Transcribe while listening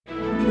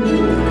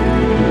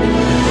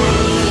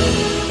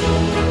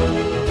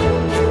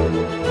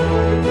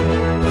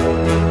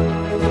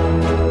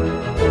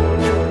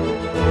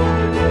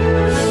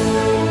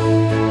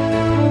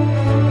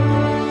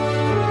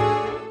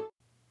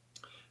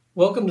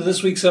welcome to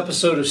this week's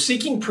episode of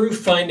Seeking Proof,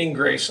 Finding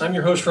Grace. I'm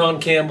your host, Ron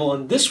Campbell,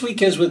 and this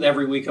week, as with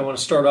every week, I want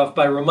to start off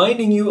by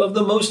reminding you of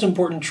the most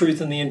important truth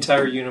in the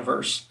entire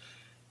universe.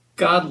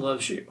 God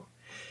loves you.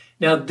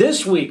 Now,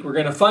 this week, we're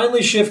going to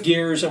finally shift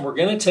gears, and we're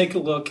going to take a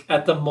look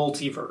at the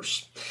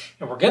multiverse.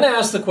 And we're going to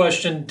ask the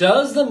question,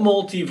 does the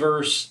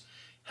multiverse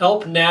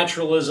help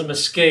naturalism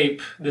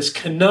escape this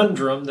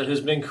conundrum that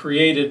has been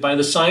created by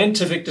the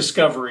scientific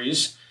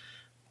discoveries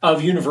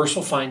of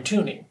universal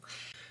fine-tuning?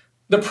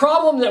 The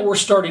problem that we're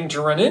starting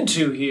to run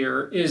into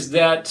here is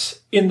that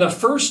in the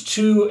first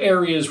two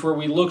areas where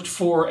we looked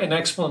for an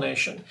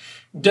explanation,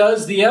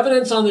 does the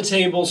evidence on the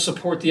table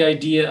support the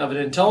idea of an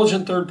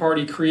intelligent third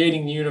party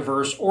creating the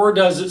universe, or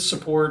does it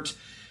support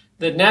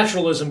that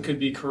naturalism could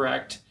be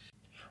correct?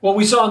 What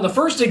we saw in the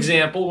first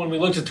example when we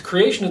looked at the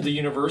creation of the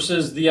universe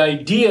is the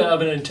idea of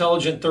an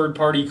intelligent third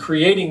party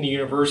creating the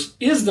universe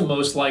is the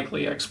most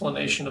likely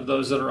explanation of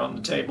those that are on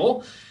the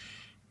table.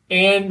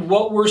 And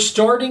what we're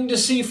starting to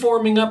see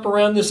forming up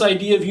around this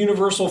idea of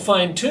universal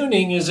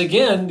fine-tuning is,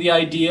 again, the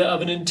idea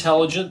of an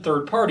intelligent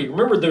third party.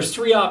 Remember, there's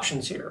three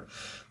options here.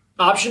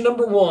 Option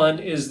number one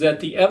is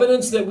that the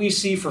evidence that we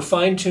see for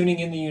fine-tuning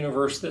in the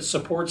universe that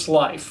supports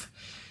life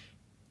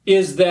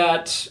is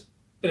that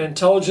an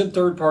intelligent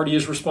third party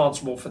is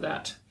responsible for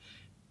that.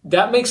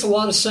 That makes a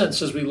lot of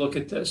sense as we look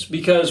at this,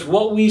 because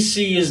what we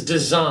see is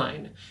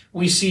design.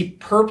 We see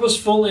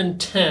purposeful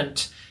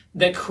intent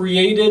that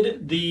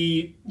created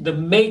the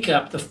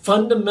makeup, the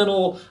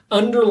fundamental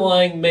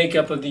underlying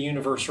makeup of the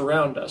universe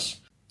around us.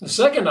 The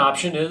second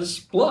option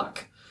is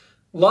luck.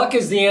 Luck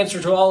is the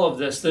answer to all of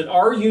this, that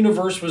our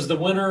universe was the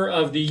winner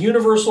of the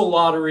universal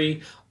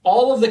lottery.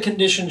 All of the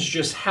conditions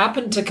just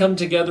happened to come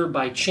together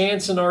by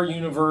chance in our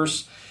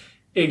universe.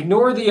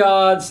 Ignore the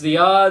odds. The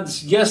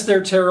odds, yes,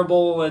 they're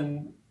terrible,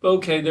 and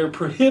okay, they're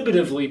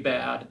prohibitively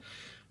bad.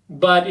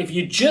 But if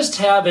you just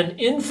have an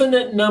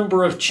infinite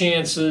number of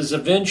chances,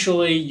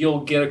 eventually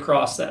you'll get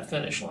across that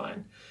finish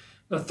line.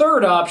 The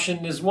third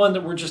option is one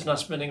that we're just not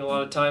spending a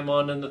lot of time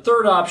on. And the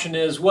third option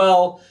is,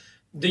 well,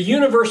 the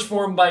universe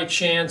formed by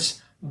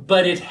chance,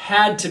 but it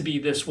had to be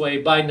this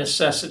way by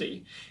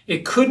necessity.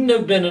 It couldn't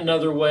have been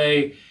another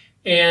way.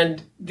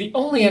 And the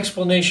only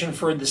explanation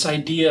for this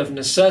idea of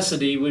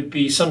necessity would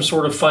be some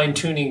sort of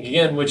fine-tuning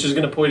again, which is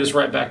going to point us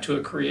right back to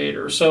a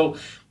creator. So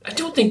I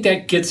don't think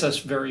that gets us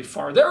very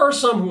far. There are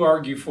some who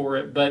argue for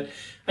it, but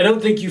I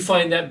don't think you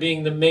find that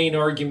being the main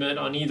argument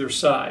on either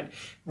side.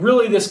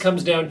 Really, this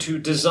comes down to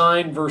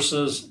design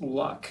versus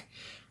luck.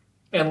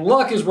 And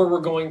luck is where we're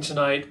going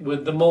tonight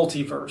with the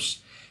multiverse.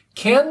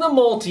 Can the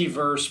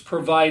multiverse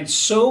provide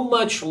so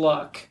much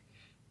luck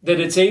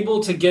that it's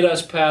able to get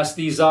us past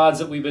these odds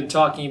that we've been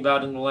talking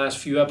about in the last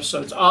few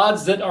episodes?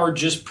 Odds that are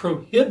just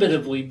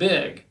prohibitively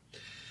big.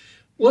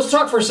 Let's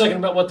talk for a second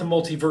about what the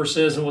multiverse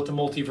is and what the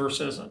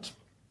multiverse isn't.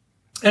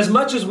 As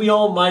much as we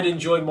all might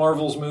enjoy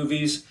Marvel's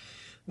movies,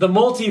 the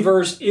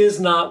multiverse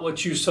is not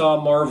what you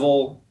saw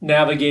Marvel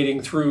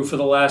navigating through for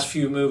the last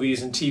few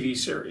movies and TV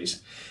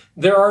series.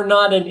 There are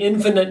not an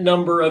infinite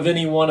number of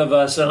any one of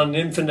us on an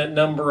infinite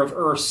number of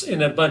Earths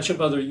in a bunch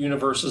of other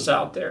universes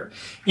out there.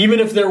 Even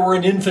if there were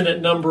an infinite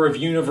number of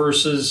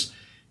universes,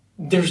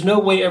 there's no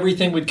way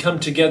everything would come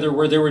together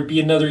where there would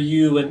be another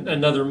you and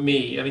another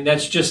me. I mean,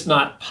 that's just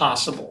not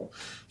possible.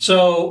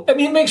 So, I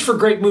mean, it makes for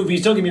great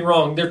movies. Don't get me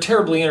wrong. They're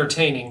terribly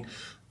entertaining.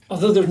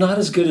 Although they're not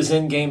as good as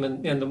Endgame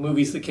and the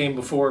movies that came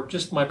before,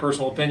 just my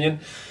personal opinion.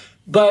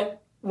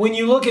 But when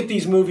you look at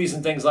these movies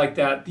and things like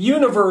that, the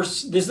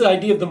universe, this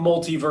idea of the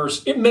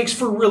multiverse, it makes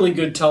for really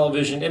good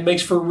television. It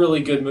makes for really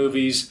good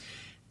movies.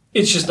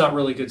 It's just not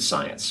really good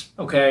science,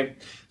 okay?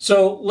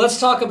 So let's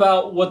talk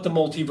about what the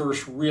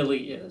multiverse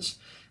really is.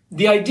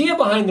 The idea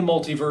behind the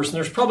multiverse, and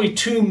there's probably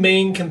two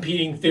main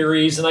competing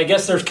theories, and I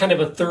guess there's kind of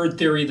a third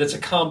theory that's a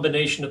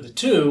combination of the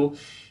two,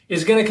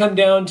 is going to come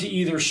down to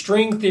either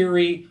string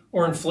theory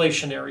or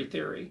inflationary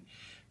theory.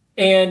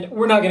 And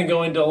we're not going to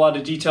go into a lot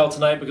of detail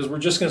tonight because we're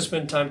just going to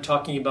spend time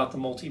talking about the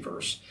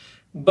multiverse.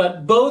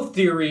 But both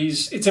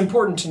theories, it's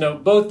important to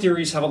note, both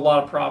theories have a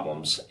lot of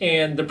problems,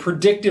 and the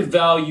predictive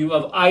value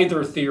of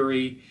either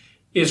theory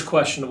is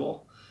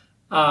questionable.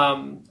 A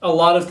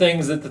lot of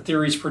things that the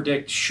theories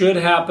predict should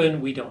happen,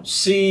 we don't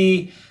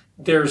see.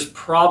 There's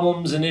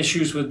problems and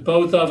issues with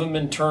both of them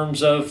in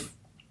terms of,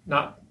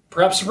 not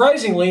perhaps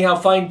surprisingly, how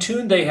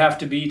fine-tuned they have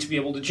to be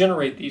able to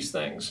generate these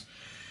things.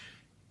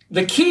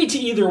 The key to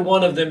either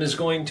one of them is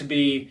going to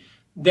be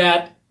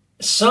that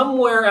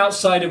somewhere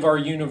outside of our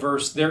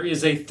universe there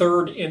is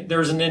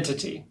there's an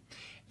entity.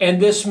 And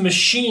this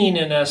machine,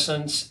 in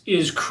essence,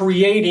 is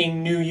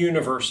creating new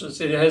universes.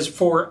 It has,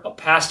 for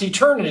past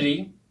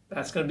eternity,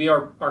 that's going to be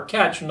our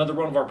catch, another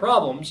one of our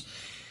problems,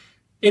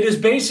 it has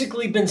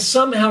basically been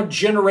somehow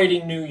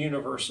generating new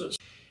universes.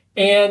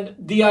 And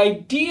the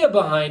idea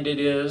behind it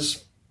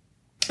is,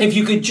 if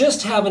you could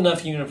just have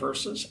enough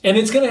universes, and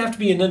it's going to have to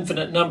be an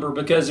infinite number,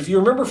 because if you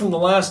remember from the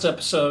last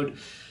episode,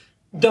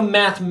 the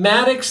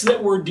mathematics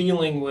that we're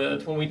dealing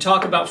with when we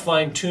talk about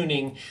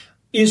fine-tuning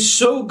is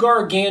so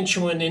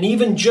gargantuan, and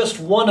even just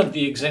one of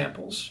the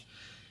examples,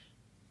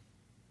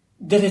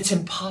 that it's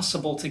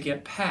impossible to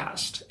get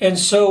past. And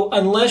so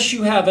unless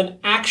you have an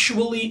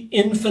actually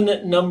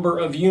infinite number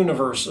of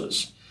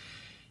universes,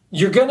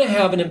 you're going to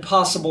have an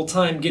impossible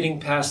time getting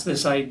past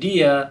this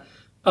idea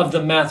of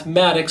the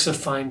mathematics of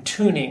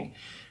fine-tuning.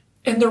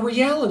 And the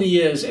reality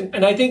is,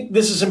 and I think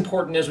this is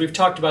important as we've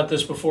talked about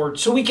this before,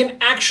 so we can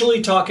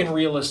actually talk in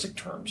realistic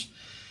terms.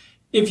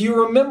 If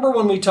you remember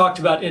when we talked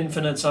about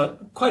infinites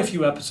quite a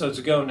few episodes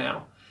ago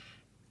now,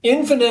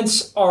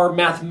 infinites are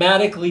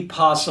mathematically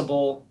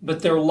possible,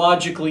 but they're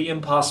logically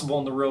impossible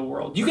in the real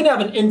world. You can have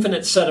an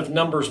infinite set of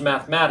numbers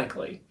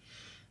mathematically.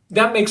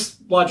 That makes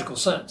logical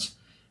sense.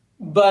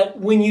 But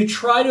when you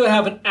try to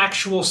have an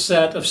actual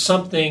set of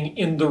something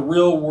in the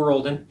real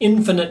world, an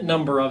infinite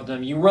number of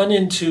them, you run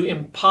into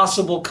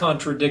impossible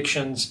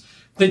contradictions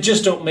that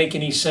just don't make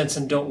any sense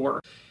and don't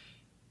work.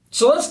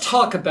 So let's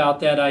talk about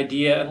that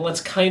idea and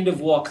let's kind of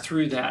walk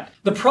through that.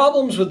 The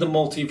problems with the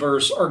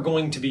multiverse are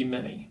going to be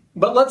many.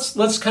 But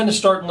let's kind of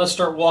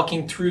start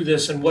walking through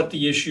this and what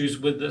the issues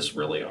with this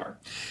really are.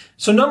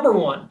 So number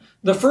one,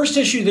 the first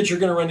issue that you're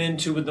going to run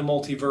into with the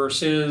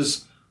multiverse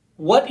is,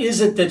 what is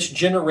it that's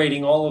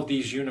generating all of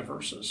these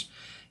universes?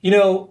 You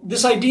know,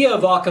 this idea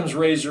of Occam's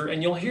razor,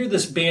 and you'll hear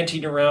this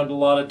bantied around a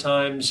lot of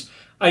times.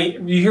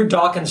 You hear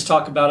Dawkins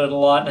talk about it a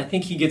lot, and I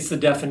think he gets the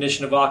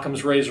definition of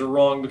Occam's razor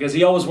wrong because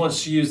he always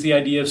wants to use the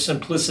idea of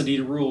simplicity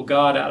to rule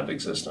God out of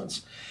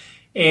existence.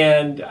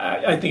 And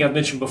I think I've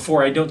mentioned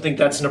before, I don't think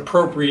that's an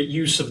appropriate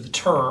use of the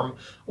term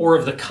or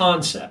of the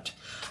concept.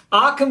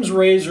 Occam's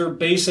razor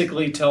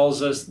basically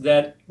tells us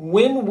that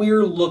when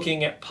we're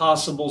looking at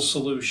possible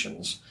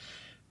solutions,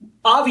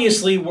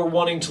 obviously we're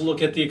wanting to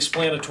look at the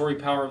explanatory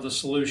power of the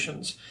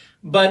solutions.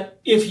 But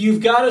if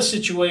you've got a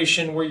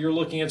situation where you're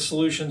looking at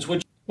solutions,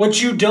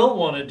 what you don't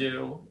want to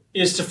do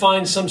is to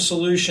find some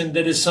solution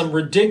that is some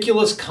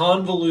ridiculous,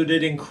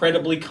 convoluted,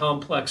 incredibly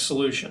complex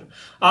solution.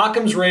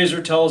 Occam's razor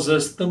tells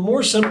us the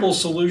more simple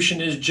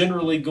solution is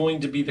generally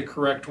going to be the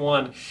correct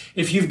one.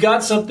 If you've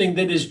got something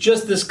that is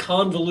just this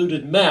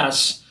convoluted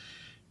mess,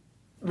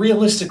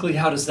 realistically,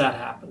 how does that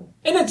happen?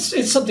 And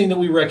it's something that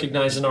we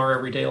recognize in our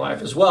everyday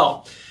life as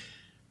well.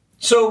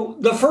 So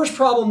the first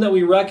problem that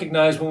we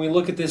recognize when we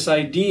look at this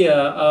idea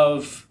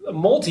of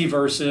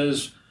multiverse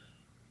is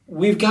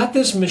we've got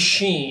this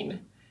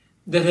machine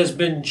that has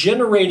been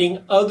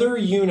generating other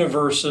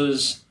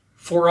universes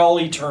for all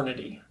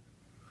eternity.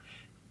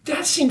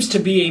 That seems to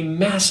be a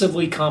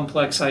massively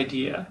complex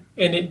idea,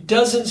 and it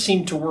doesn't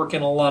seem to work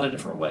in a lot of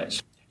different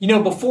ways. You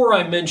know, before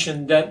I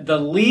mentioned that the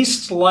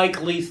least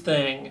likely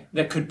thing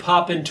that could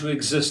pop into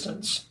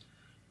existence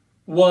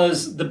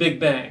was the Big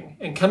Bang.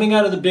 And coming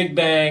out of the Big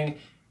Bang,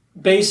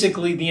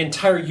 basically the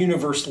entire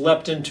universe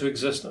leapt into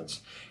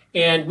existence.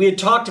 And we had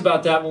talked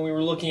about that when we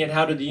were looking at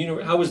how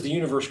was the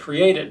universe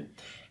created.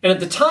 And at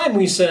the time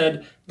we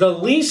said the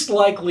least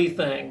likely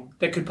thing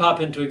that could pop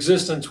into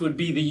existence would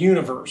be the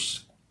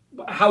universe.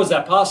 How is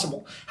that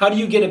possible? How do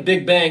you get a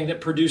Big Bang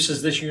that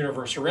produces this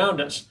universe around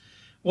us?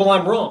 Well,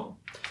 I'm wrong.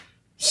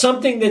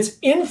 Something that's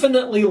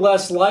infinitely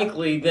less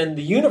likely than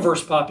the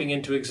universe popping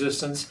into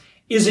existence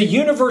is a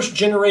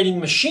universe-generating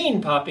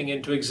machine popping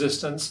into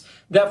existence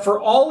that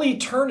for all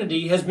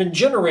eternity has been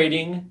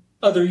generating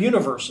other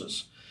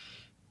universes.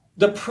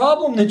 The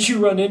problem that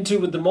you run into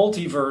with the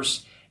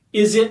multiverse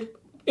is it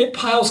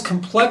piles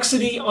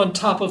complexity on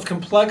top of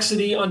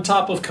complexity on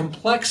top of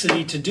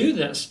complexity to do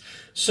this.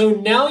 So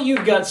now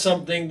you've got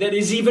something that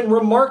is even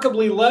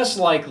remarkably less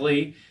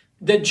likely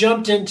that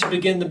jumped in to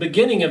begin the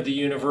beginning of the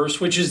universe,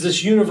 which is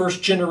this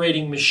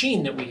universe-generating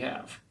machine that we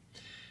have.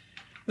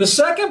 The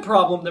second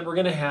problem that we're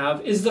going to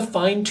have is the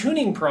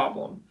fine-tuning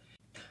problem.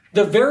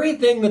 The very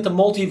thing that the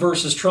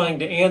multiverse is trying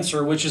to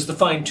answer, which is the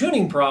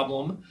fine-tuning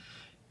problem,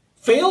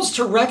 fails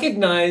to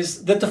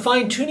recognize that the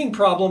fine-tuning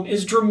problem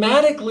is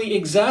dramatically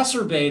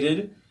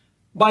exacerbated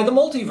by the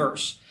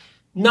multiverse.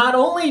 Not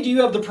only do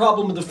you have the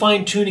problem of the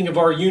fine-tuning of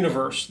our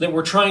universe that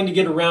we're trying to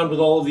get around with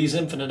all of these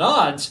infinite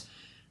odds,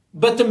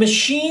 but the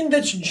machine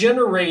that's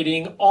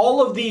generating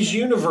all of these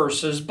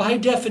universes, by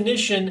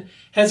definition,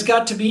 has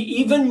got to be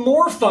even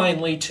more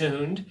finely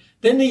tuned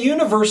than the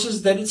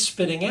universes that it's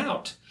spitting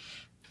out.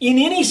 In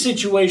any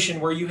situation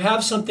where you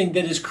have something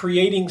that is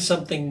creating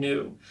something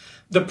new,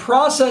 the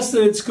process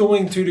that it's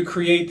going through to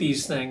create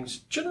these things,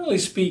 generally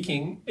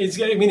speaking,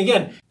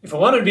 again, if I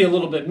wanted to be a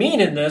little bit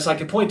mean in this, I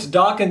could point to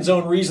Dawkins'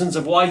 own reasons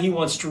of why he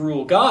wants to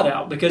rule God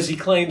out, because he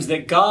claims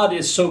that God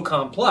is so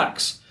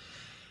complex.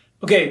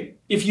 Okay,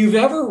 if you've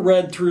ever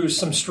read through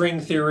some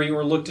string theory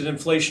or looked at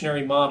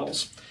inflationary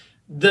models,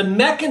 the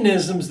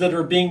mechanisms that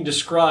are being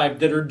described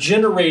that are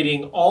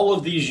generating all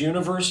of these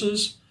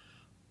universes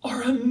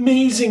are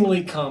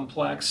amazingly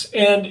complex.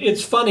 And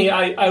it's funny,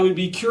 I would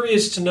be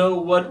curious to know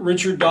what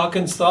Richard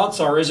Dawkins' thoughts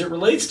are as it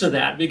relates to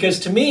that, because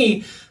to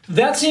me,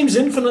 that seems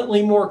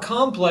infinitely more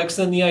complex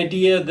than the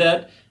idea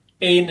that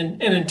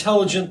an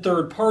intelligent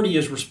third party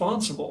is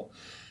responsible.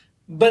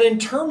 But in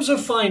terms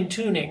of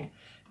fine-tuning,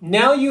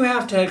 now you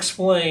have to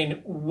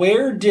explain,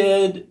 where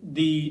did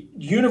the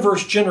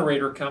universe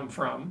generator come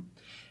from?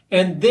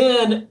 And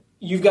then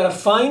you've got to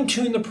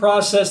fine-tune the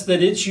process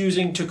that it's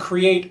using to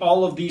create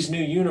all of these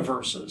new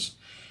universes.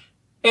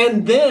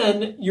 And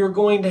then you're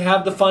going to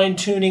have the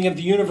fine-tuning of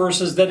the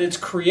universes that it's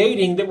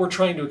creating that we're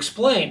trying to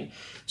explain.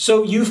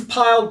 So you've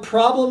piled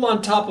problem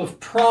on top of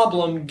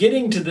problem,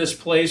 getting to this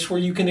place where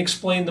you can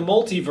explain the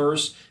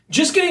multiverse,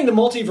 just getting the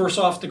multiverse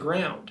off the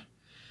ground.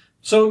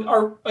 So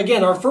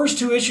our first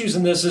two issues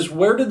in this is,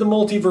 where did the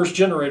multiverse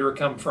generator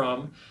come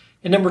from?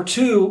 And number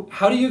two,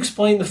 how do you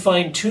explain the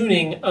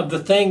fine-tuning of the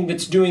thing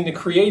that's doing the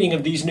creating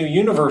of these new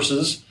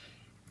universes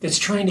that's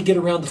trying to get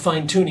around the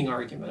fine-tuning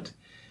argument?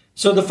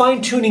 So the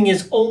fine-tuning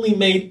is only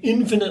made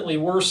infinitely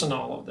worse in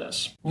all of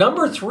this.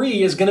 Number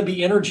three is going to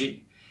be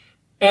energy.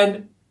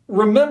 And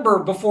remember,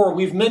 before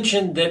we've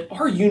mentioned that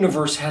our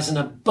universe has an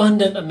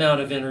abundant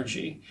amount of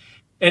energy.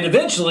 And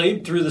eventually,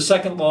 through the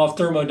second law of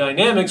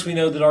thermodynamics, we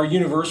know that our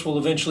universe will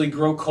eventually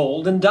grow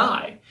cold and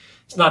die.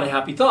 It's not a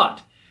happy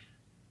thought.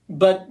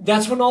 But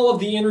that's when all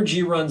of the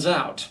energy runs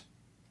out.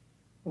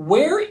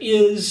 Where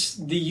is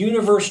the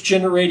universe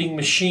generating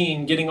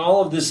machine getting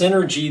all of this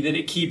energy that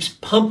it keeps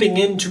pumping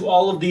into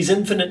all of these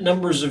infinite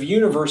numbers of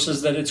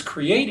universes that it's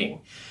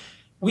creating?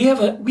 We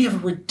have a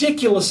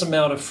ridiculous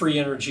amount of free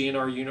energy in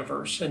our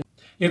universe. And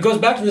it goes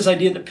back to this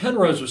idea that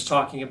Penrose was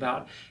talking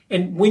about.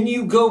 And when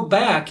you go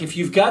back, if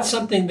you've got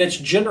something that's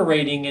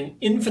generating an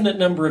infinite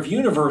number of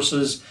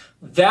universes,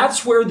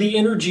 that's where the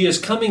energy is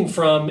coming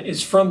from,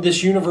 is from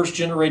this universe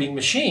generating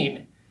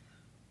machine.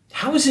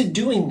 How is it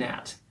doing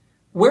that?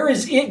 Where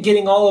is it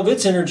getting all of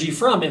its energy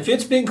from? If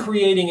it's been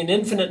creating an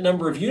infinite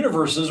number of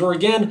universes, or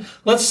again,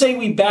 let's say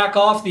we back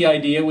off the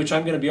idea, which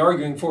I'm going to be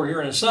arguing for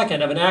here in a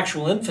second, of an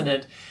actual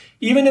infinite,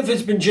 even if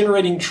it's been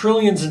generating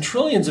trillions and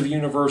trillions of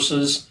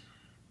universes,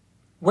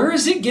 where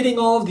is it getting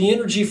all of the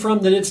energy from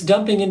that it's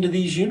dumping into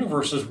these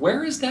universes?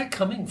 Where is that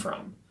coming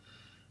from?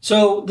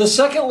 So the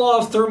second law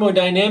of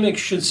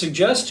thermodynamics should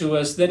suggest to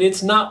us that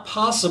it's not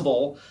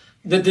possible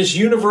that this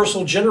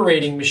universal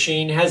generating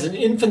machine has an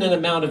infinite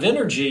amount of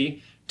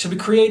energy to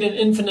create an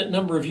infinite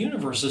number of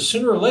universes.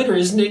 Sooner or later,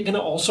 isn't it going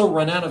to also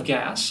run out of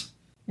gas?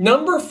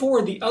 Number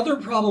four, the other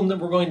problem that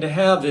we're going to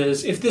have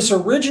is, if this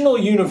original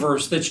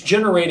universe that's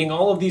generating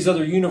all of these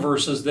other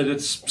universes that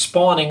it's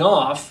spawning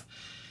off,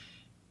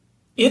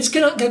 it's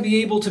not going to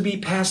be able to be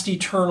past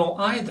eternal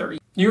either.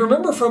 You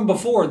remember from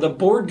before, the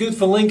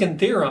Born-Guth-Vilenkin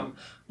theorem.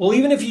 Well,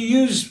 even if you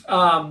use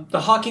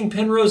the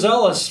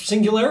Hawking-Penrose-Ellis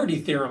singularity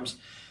theorems,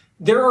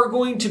 there are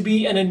going to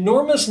be an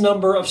enormous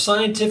number of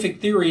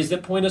scientific theories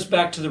that point us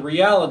back to the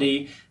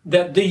reality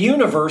that the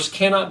universe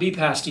cannot be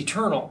past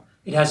eternal.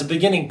 It has a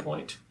beginning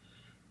point.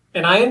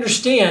 And I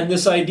understand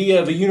this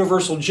idea of a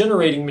universal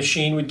generating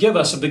machine would give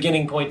us a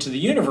beginning point to the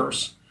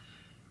universe.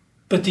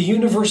 But the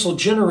universal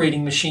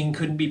generating machine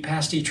couldn't be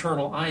past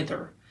eternal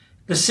either.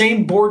 The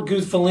same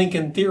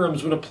Born-Guth-Vilenkin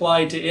theorems would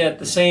apply to it.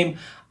 The same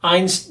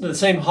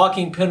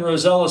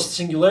Hawking-Penrose-Ellis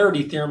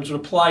singularity theorems would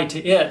apply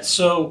to it.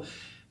 So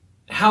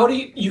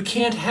you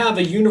can't have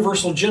a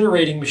universal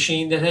generating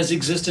machine that has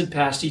existed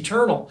past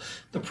eternal.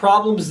 The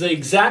problem is the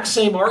exact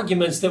same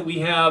arguments that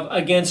we have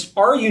against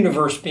our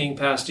universe being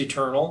past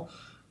eternal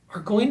are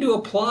going to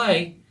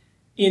apply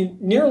in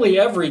nearly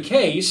every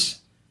case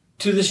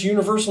to this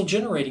universal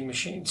generating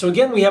machine. So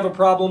again, we have a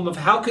problem of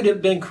how could it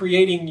have been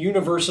creating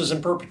universes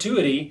in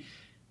perpetuity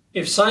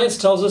if science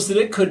tells us that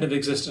it couldn't have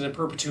existed in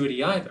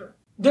perpetuity either.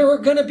 There are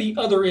going to be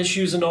other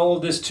issues in all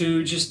of this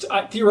too, just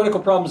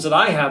theoretical problems that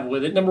I have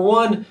with it. Number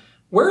one,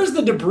 where is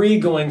the debris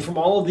going from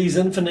all of these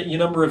infinite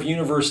number of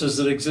universes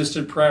that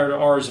existed prior to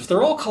ours? If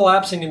they're all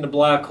collapsing into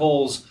black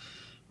holes,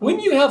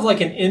 wouldn't you have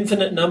like an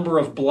infinite number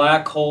of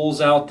black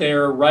holes out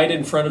there right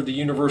in front of the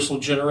universal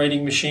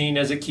generating machine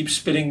as it keeps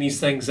spitting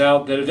these things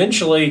out that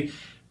eventually,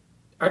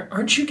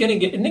 isn't it going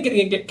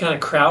to get kind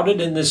of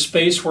crowded in this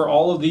space where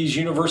all of these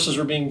universes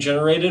are being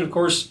generated? Of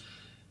course,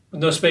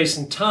 with no space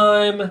and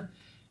time,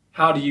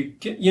 how do you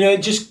get,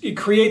 it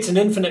creates an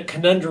infinite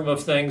conundrum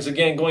of things,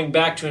 again, going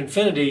back to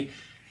infinity.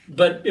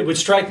 But it would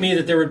strike me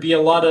that there would be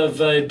a lot of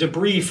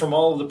debris from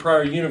all of the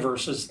prior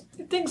universes,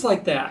 things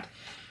like that.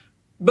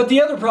 But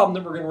the other problem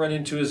that we're going to run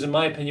into is, in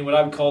my opinion, what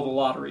I would call the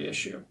lottery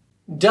issue.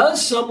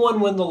 Does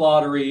someone win the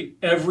lottery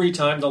every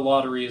time the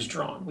lottery is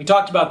drawn? We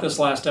talked about this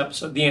last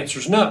episode. The answer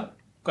is no.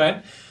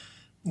 Okay?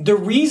 The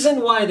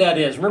reason why that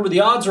is, remember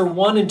the odds are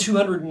 1 in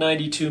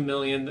 292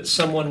 million that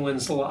someone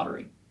wins the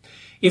lottery.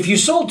 If you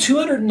sold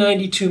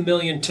 292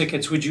 million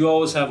tickets, would you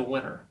always have a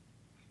winner?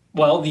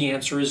 Well, the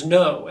answer is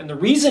no. And the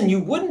reason you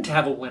wouldn't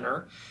have a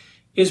winner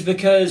is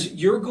because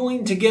you're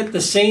going to get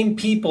the same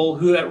people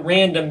who at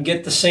random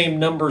get the same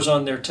numbers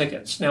on their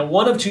tickets. Now,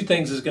 one of two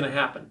things is going to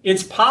happen.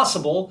 It's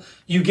possible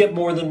you get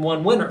more than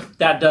one winner.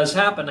 That does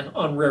happen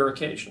on rare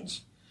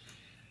occasions.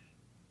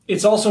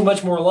 It's also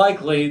much more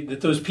likely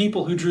that those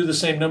people who drew the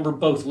same number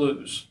both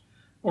lose.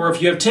 Or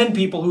if you have 10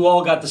 people who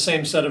all got the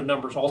same set of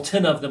numbers, all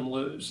 10 of them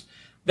lose.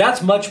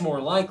 That's much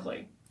more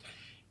likely.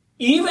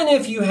 Even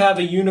if you have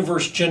a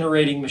universe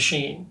generating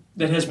machine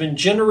that has been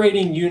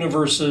generating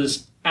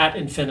universes at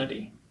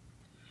infinity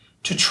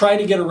to try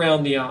to get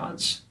around the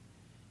odds,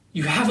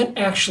 you haven't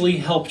actually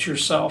helped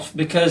yourself,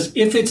 because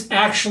if it's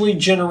actually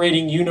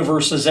generating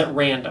universes at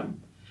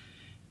random,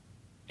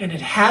 and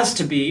it has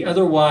to be,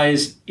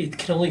 otherwise it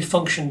can only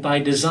function by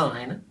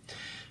design,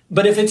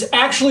 but if it's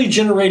actually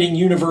generating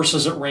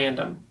universes at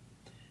random,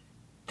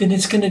 then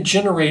it's going to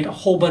generate a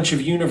whole bunch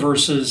of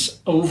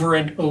universes over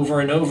and over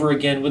and over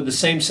again with the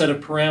same set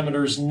of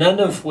parameters, none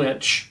of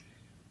which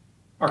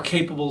are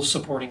capable of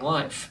supporting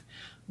life.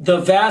 The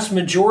vast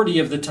majority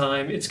of the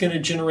time, it's going to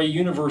generate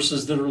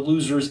universes that are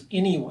losers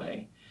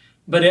anyway.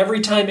 But every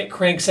time it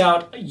cranks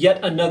out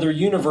yet another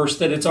universe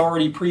that it's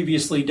already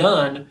previously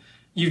done,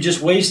 you've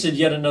just wasted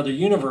yet another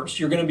universe.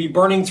 You're going to be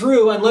burning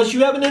through, unless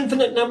you have an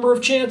infinite number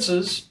of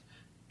chances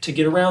to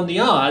get around the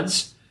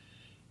odds.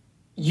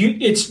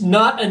 It's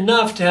not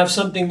enough to have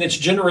something that's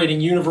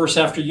generating universe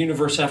after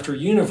universe after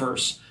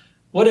universe.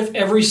 What if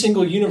every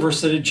single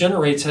universe that it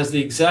generates has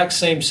the exact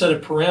same set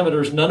of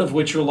parameters, none of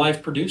which are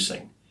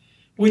life-producing?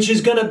 Which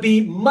is going to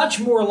be much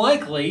more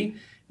likely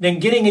than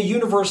getting a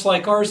universe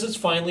like ours that's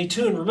finely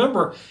tuned.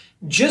 Remember,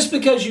 just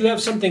because you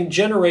have something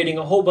generating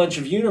a whole bunch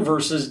of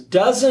universes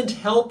doesn't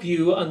help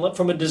you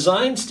from a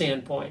design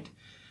standpoint.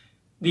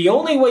 The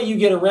only way you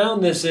get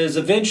around this is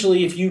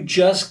eventually if you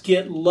just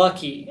get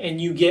lucky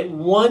and you get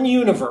one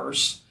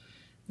universe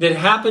that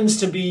happens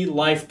to be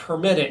life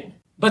permitting.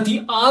 But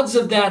the odds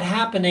of that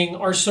happening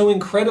are so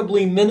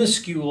incredibly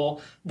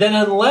minuscule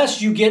that unless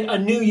you get a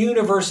new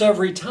universe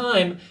every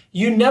time,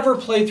 you never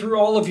play through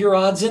all of your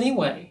odds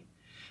anyway.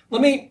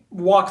 Let me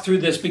walk through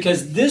this,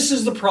 because this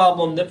is the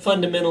problem that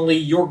fundamentally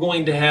you're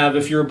going to have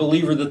if you're a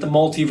believer that the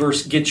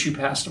multiverse gets you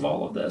past of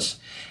all of this.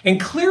 And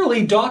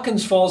clearly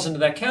Dawkins falls into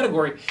that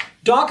category.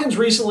 Dawkins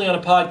recently on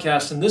a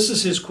podcast, and this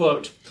is his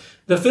quote,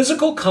 "The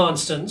physical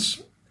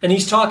constants," and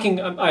he's talking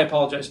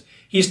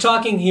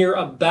here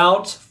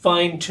about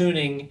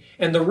fine-tuning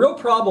and the real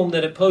problem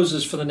that it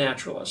poses for the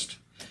naturalist.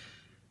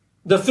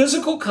 "The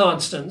physical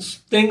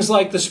constants, things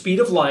like the speed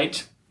of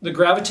light, the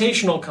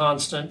gravitational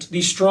constant,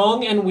 the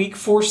strong and weak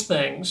force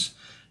things,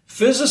 most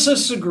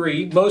physicists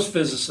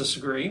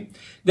agree,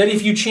 that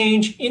if you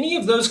change any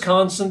of those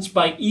constants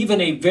by even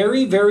a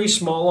very, very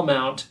small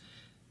amount,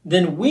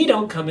 then we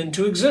don't come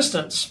into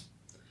existence.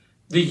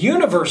 The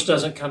universe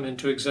doesn't come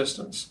into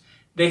existence.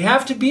 They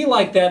have to be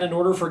like that in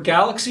order for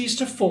galaxies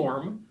to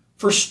form,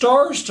 for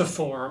stars to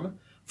form,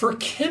 for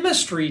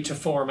chemistry to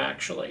form,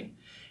 actually.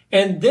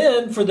 And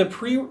then for the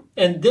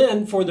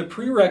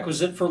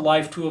prerequisite for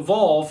life to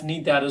evolve,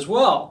 need that as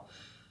well.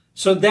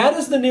 So that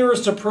is the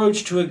nearest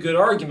approach to a good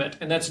argument.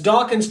 And that's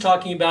Dawkins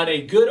talking about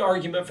a good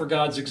argument for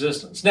God's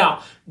existence.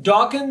 Now,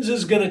 Dawkins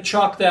is going to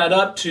chalk that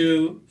up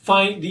to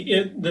find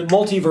the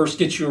multiverse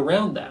gets you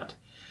around that.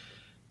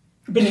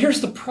 But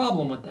here's the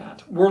problem with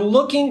that. We're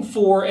looking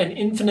for an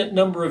infinite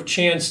number of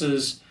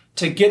chances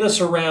to get us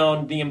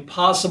around the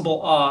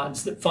impossible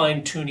odds that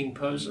fine-tuning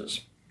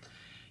poses.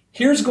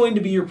 Here's going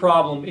to be your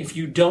problem if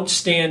you don't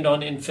stand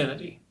on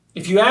infinity.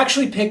 If you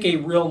actually pick a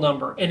real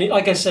number, and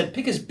like I said,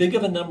 pick as big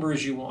of a number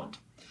as you want.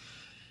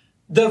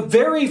 The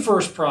very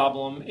first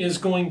problem is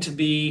going to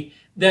be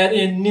that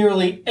in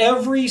nearly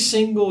every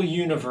single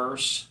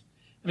universe,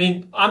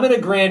 I'm going to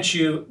grant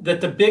you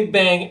that the Big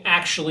Bang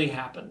actually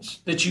happens.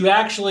 That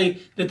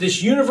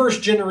this universe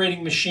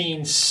generating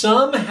machine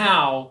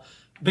somehow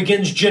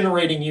begins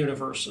generating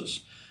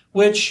universes,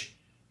 which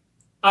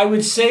I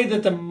would say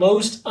that the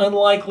most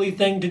unlikely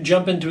thing to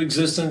jump into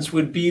existence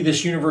would be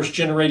this universe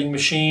generating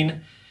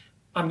machine.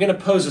 I'm going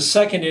to pose a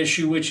second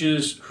issue, which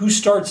is who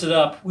starts it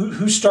up?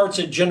 Who starts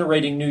it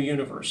generating new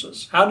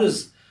universes?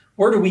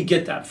 Where do we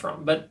get that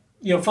from? But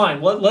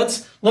fine.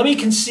 Let me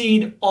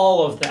concede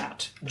all of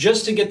that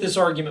just to get this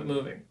argument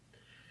moving.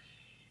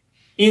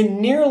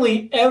 In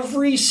nearly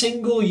every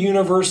single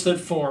universe that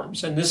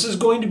forms, and this is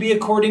going to be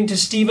according to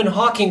Stephen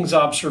Hawking's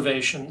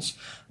observations,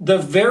 the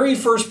very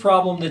first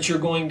problem that you're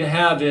going to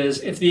have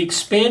is if the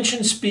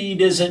expansion speed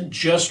isn't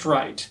just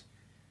right,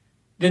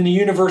 then the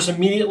universe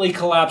immediately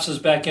collapses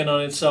back in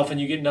on itself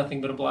and you get nothing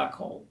but a black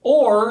hole.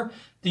 Or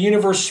the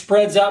universe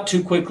spreads out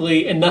too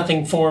quickly and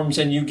nothing forms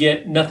and you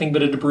get nothing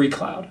but a debris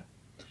cloud.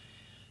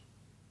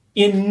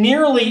 In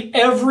nearly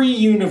every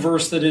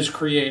universe that is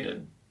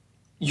created,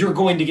 you're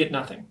going to get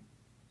nothing.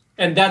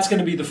 And that's going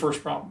to be the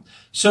first problem.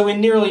 So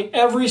in nearly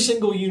every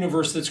single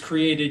universe that's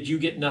created, you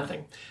get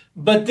nothing.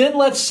 But then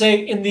let's say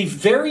in the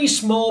very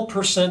small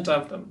percent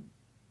of them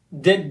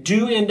that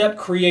do end up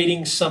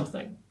creating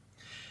something,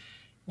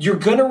 you're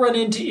going to run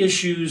into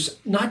issues,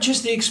 not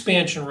just the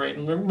expansion rate.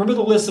 And remember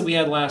the list that we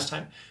had last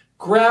time.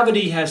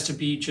 Gravity has to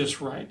be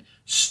just right.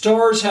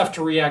 Stars have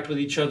to react with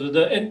each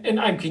other. And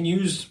I can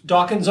use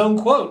Dawkins' own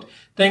quote.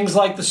 Things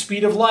like the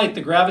speed of light,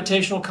 the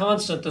gravitational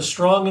constant, the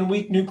strong and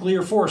weak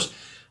nuclear force.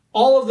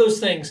 All of those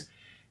things,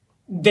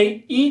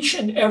 each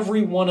and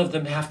every one of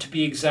them have to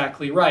be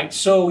exactly right.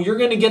 So you're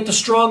going to get the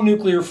strong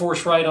nuclear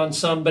force right on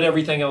some, but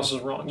everything else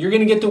is wrong. You're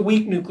going to get the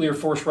weak nuclear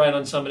force right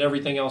on some, and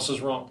everything else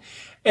is wrong.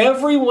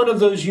 Every one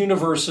of those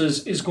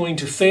universes is going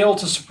to fail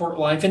to support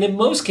life, and in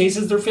most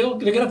cases, they're going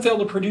to fail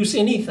to produce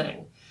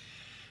anything.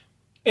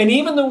 And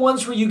even the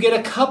ones where you get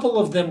a couple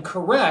of them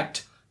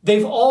correct,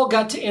 They've all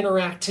got to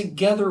interact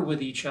together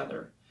with each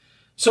other.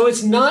 So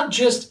it's not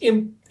just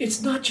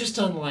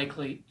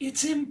unlikely,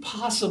 it's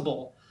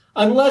impossible.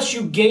 Unless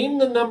you game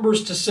the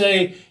numbers to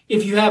say,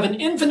 if you have an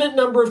infinite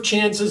number of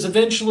chances,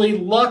 eventually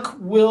luck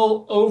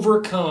will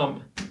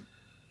overcome.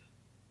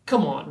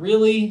 Come on,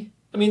 really?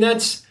 I mean,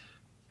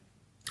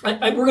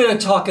 we're going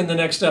to talk in the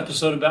next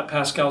episode about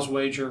Pascal's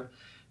wager,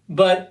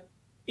 but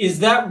is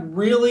that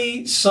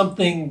really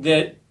something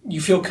that you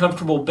feel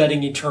comfortable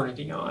betting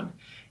eternity on?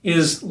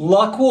 Is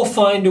luck will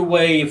find a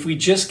way if we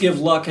just give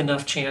luck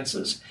enough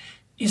chances?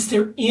 Is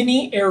there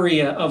any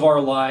area of our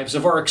lives,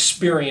 of our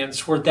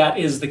experience, where that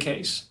is the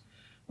case?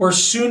 Where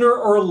sooner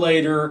or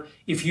later,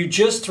 if you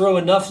just throw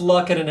enough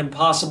luck at an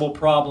impossible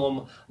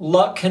problem,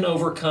 luck can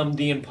overcome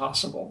the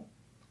impossible.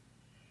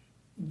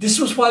 This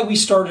was why we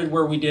started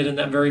where we did in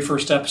that very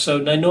first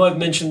episode. And I know I've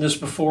mentioned this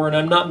before, and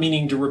I'm not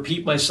meaning to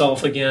repeat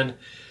myself again,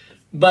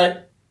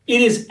 but it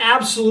is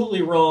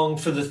absolutely wrong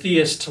for the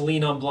theist to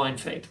lean on blind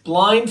faith.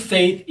 Blind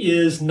faith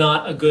is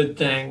not a good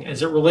thing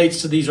as it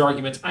relates to these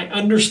arguments. I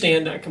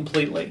understand that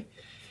completely.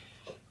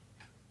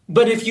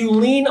 But if you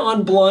lean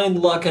on blind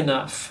luck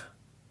enough,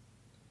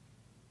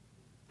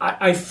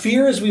 I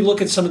fear as we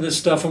look at some of this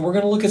stuff, and we're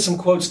going to look at some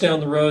quotes down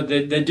the road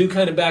that do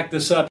kind of back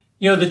this up.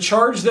 You know, the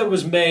charge that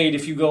was made,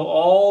 if you go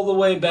all the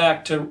way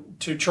back to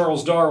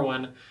Charles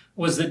Darwin,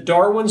 was that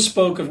Darwin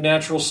spoke of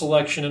natural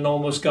selection in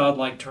almost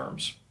godlike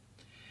terms.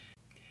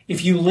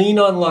 If you lean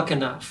on luck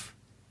enough,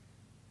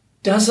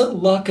 doesn't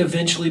luck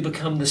eventually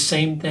become the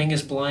same thing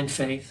as blind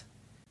faith?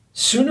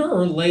 Sooner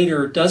or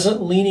later,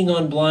 doesn't leaning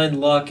on blind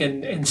luck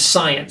and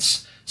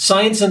science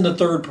in the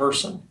third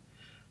person,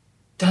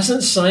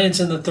 doesn't science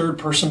in the third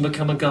person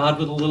become a God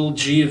with a little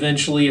g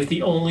eventually if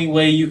the only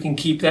way you can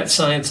keep that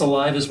science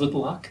alive is with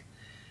luck?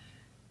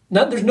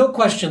 Now, there's no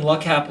question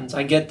luck happens.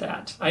 I get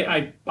that.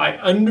 I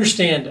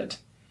understand it.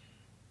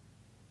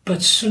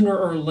 But sooner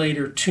or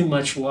later, too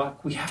much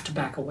luck, we have to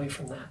back away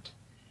from that.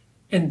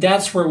 And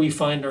that's where we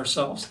find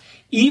ourselves.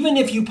 Even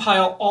if you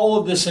pile all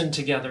of this in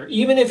together,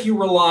 even if you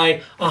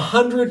rely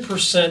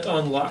 100%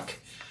 on luck,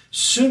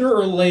 sooner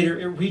or later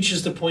it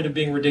reaches the point of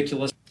being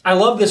ridiculous. I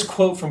love this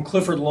quote from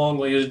Clifford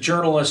Longley, a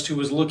journalist who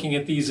was looking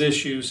at these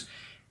issues,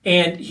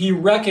 and he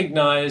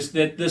recognized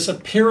that this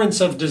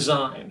appearance of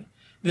design,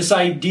 this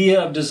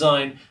idea of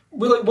design,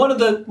 really one of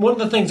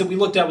the things that we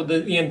looked at with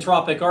the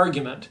anthropic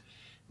argument,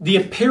 the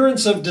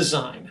appearance of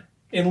design.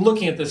 In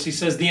looking at this, he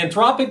says, the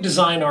anthropic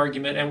design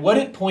argument and what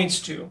it points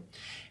to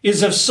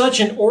is of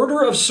such an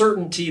order of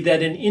certainty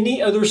that in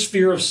any other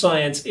sphere of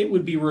science it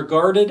would be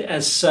regarded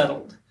as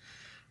settled.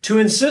 To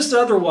insist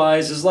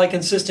otherwise is like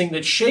insisting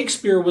that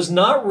Shakespeare was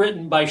not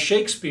written by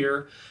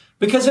Shakespeare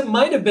because it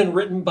might have been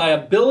written by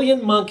a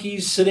billion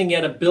monkeys sitting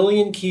at a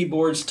billion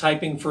keyboards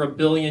typing for a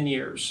billion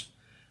years.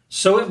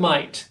 So it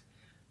might.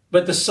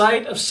 But the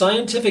sight of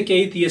scientific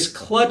atheists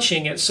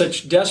clutching at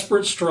such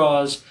desperate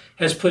straws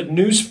has put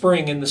new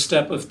spring in the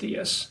step of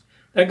theists.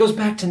 That goes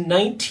back to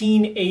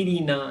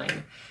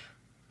 1989.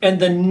 And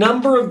the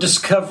number of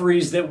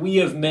discoveries that we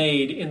have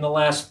made in the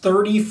last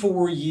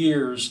 34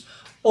 years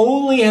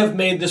only have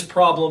made this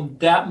problem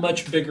that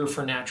much bigger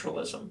for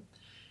naturalism.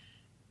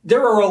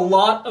 There are a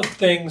lot of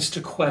things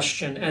to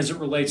question as it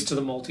relates to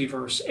the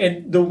multiverse.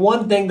 And the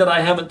one thing that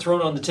I haven't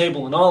thrown on the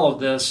table in all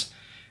of this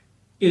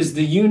is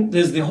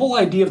the whole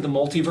idea of the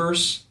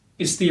multiverse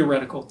is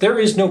theoretical. There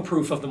is no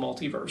proof of the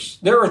multiverse.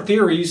 There are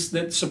theories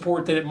that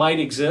support that it might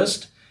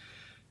exist,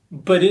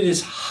 but it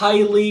is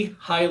highly,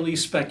 highly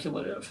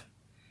speculative.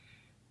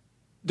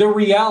 The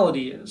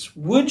reality is,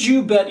 would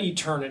you bet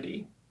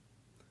eternity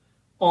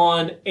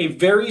on a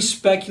very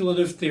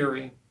speculative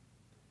theory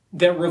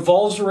that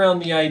revolves around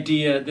the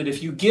idea that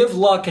if you give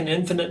luck an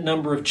infinite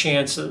number of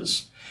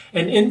chances,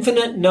 an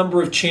infinite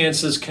number of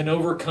chances can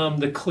overcome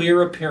the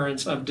clear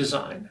appearance of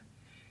design?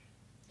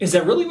 Is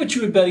that really what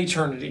you would bet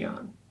eternity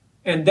on?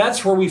 And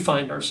that's where we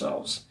find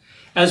ourselves.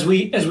 As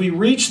we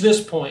reach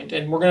this point,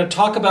 and we're going to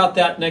talk about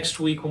that next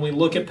week when we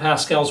look at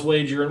Pascal's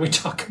wager and we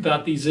talk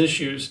about these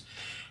issues.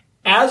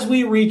 As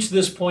we reach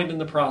this point in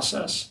the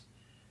process,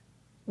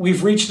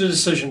 we've reached a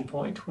decision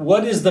point.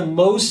 What is the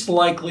most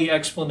likely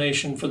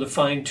explanation for the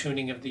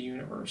fine-tuning of the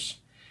universe?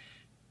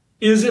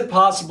 Is it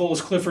possible,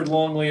 as Clifford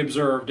Longley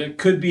observed, it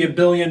could be a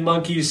billion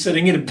monkeys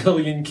sitting at a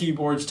billion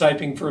keyboards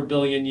typing for a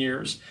billion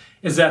years?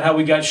 Is that how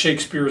we got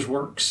Shakespeare's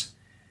works?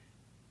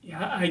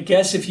 Yeah, I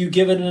guess if you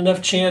give it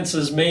enough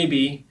chances,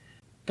 maybe,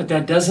 but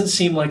that doesn't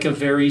seem like a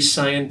very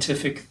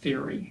scientific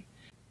theory.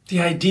 The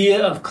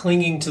idea of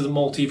clinging to the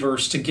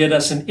multiverse to get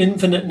us an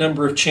infinite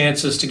number of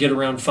chances to get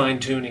around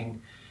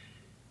fine-tuning,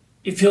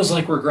 it feels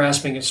like we're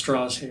grasping at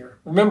straws here.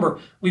 Remember,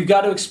 we've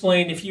got to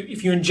explain, if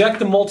you inject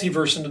the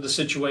multiverse into the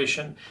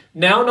situation,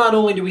 now not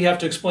only do we have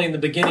to explain the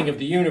beginning of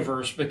the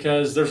universe,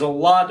 because there's a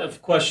lot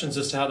of questions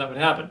as to how that would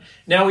happen,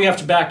 now we have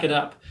to back it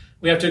up.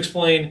 We have to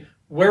explain,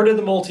 where did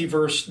the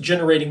multiverse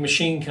generating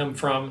machine come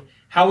from?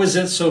 How is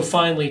it so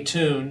finely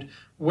tuned?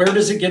 Where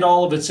does it get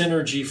all of its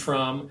energy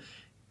from?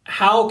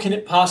 How can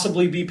it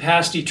possibly be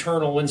past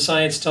eternal when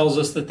science tells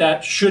us that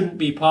that shouldn't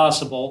be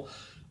possible?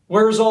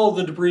 Where's all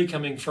the debris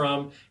coming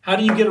from? How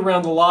do you get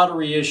around the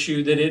lottery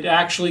issue that it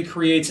actually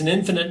creates an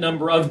infinite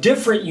number of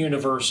different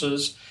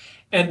universes?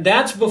 And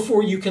that's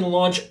before you can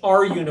launch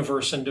our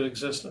universe into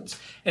existence.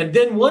 And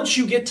then once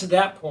you get to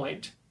that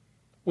point,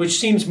 which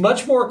seems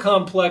much more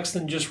complex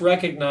than just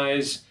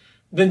recognizing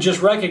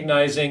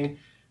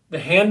the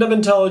hand of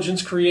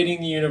intelligence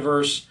creating the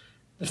universe,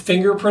 the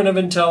fingerprint of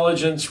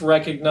intelligence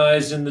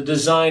recognized in the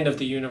design of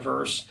the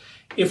universe.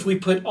 If we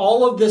put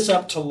all of this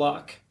up to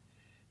luck,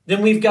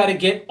 then we've got to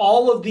get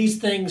all of these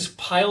things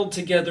piled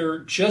together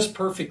just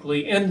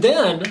perfectly. And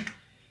then,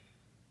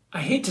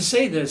 I hate to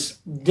say this,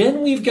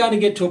 then we've got to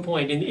get to a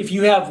point. And if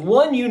you have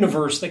one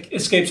universe that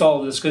escapes all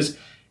of this, because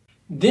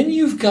then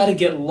you've got to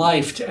get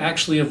life to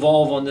actually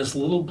evolve on this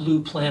little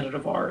blue planet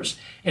of ours.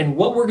 And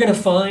what we're going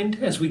to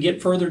find as we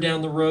get further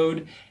down the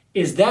road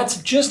is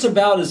that's just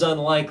about as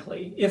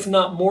unlikely, if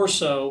not more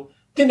so,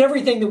 than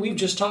everything that we've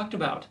just talked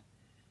about.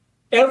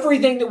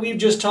 Everything that we've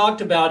just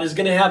talked about is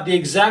going to have the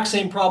exact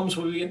same problems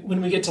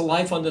when we get to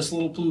life on this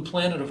little blue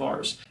planet of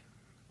ours.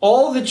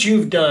 All that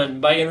you've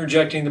done by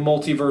interjecting the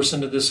multiverse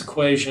into this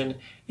equation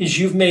is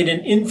you've made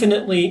an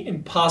infinitely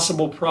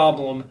impossible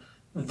problem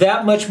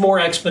that much more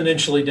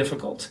exponentially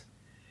difficult.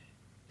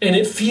 And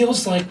it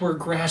feels like we're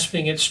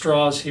grasping at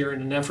straws here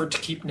in an effort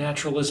to keep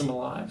naturalism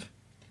alive.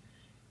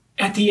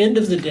 At the end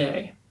of the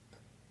day,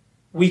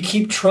 we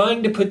keep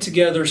trying to put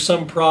together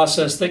some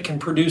process that can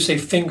produce a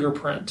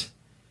fingerprint,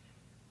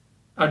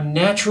 a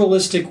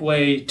naturalistic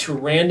way to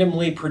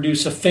randomly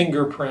produce a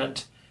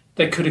fingerprint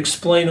that could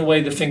explain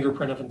away the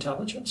fingerprint of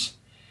intelligence.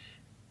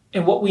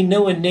 And what we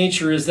know in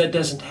nature is that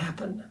doesn't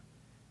happen.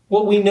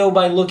 What we know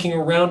by looking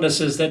around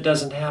us is that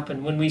doesn't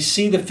happen. When we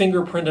see the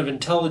fingerprint of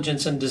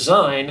intelligence and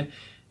design,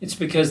 it's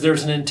because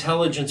there's an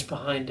intelligence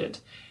behind it.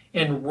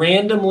 And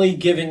randomly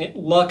giving it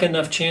luck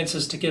enough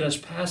chances to get us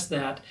past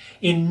that,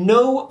 in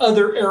no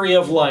other area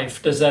of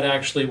life does that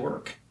actually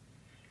work.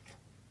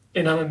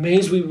 And I'm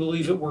amazed we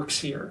believe it works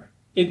here.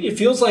 It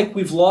feels like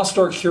we've lost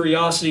our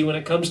curiosity when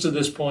it comes to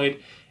this point,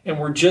 and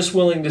we're just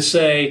willing to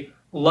say,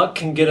 luck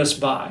can get us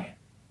by.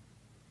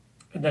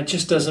 And that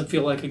just doesn't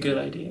feel like a good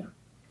idea.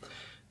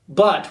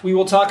 But we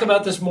will talk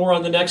about this more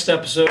on the next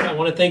episode. I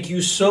want to thank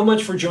you so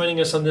much for joining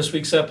us on this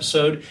week's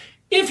episode.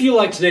 If you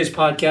like today's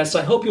podcast,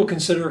 I hope you'll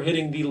consider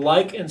hitting the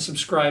like and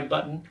subscribe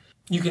button.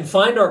 You can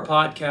find our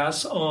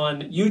podcasts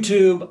on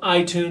YouTube,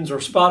 iTunes, or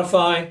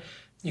Spotify.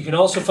 You can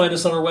also find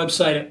us on our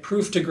website at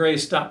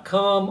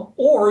prooftograce.com,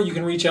 or you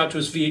can reach out to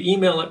us via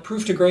email at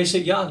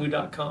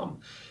prooftograce@yahoo.com.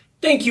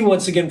 Thank you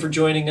once again for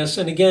joining us.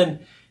 And again,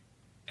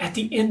 at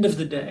the end of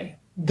the day,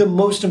 the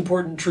most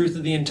important truth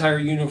of the entire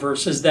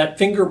universe is that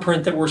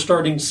fingerprint that we're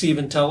starting to see of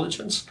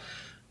intelligence.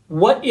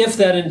 What if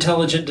that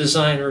intelligent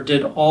designer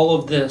did all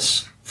of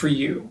this for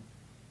you?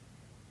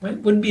 It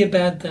wouldn't be a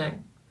bad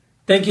thing.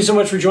 Thank you so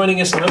much for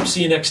joining us, and I hope to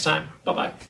see you next time. Bye-bye.